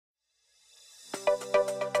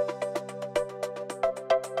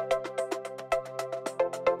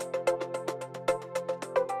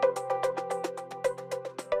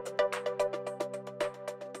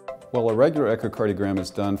Well, a regular echocardiogram is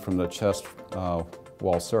done from the chest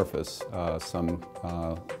wall surface. Some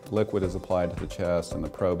liquid is applied to the chest and the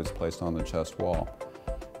probe is placed on the chest wall.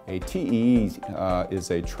 A TEE is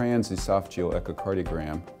a transesophageal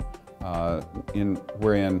echocardiogram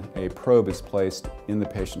wherein a probe is placed in the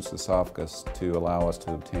patient's esophagus to allow us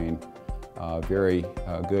to obtain very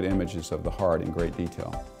good images of the heart in great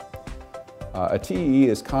detail. A TEE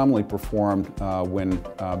is commonly performed when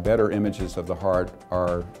better images of the heart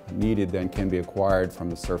are needed than can be acquired from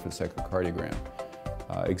the surface echocardiogram.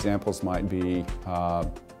 Examples might be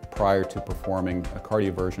prior to performing a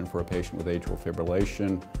cardioversion for a patient with atrial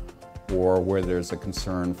fibrillation, or where there's a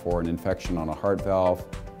concern for an infection on a heart valve,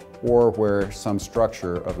 or where some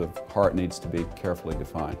structure of the heart needs to be carefully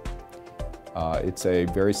defined. It's a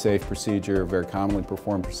very safe procedure, very commonly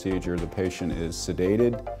performed procedure. The patient is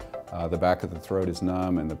sedated, the back of the throat is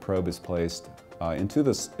numb, and the probe is placed to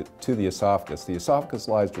the esophagus. The esophagus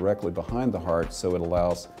lies directly behind the heart, so it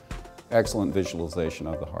allows excellent visualization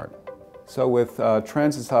of the heart. So with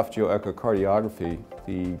transesophageal echocardiography,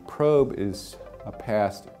 the probe is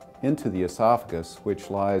passed into the esophagus, which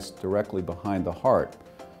lies directly behind the heart.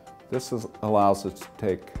 This allows us to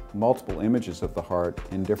take multiple images of the heart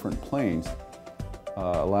in different planes,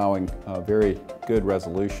 allowing very good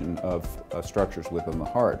resolution of structures within the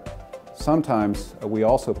heart. Sometimes we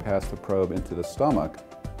also pass the probe into the stomach,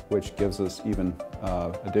 which gives us even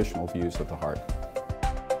additional views of the heart.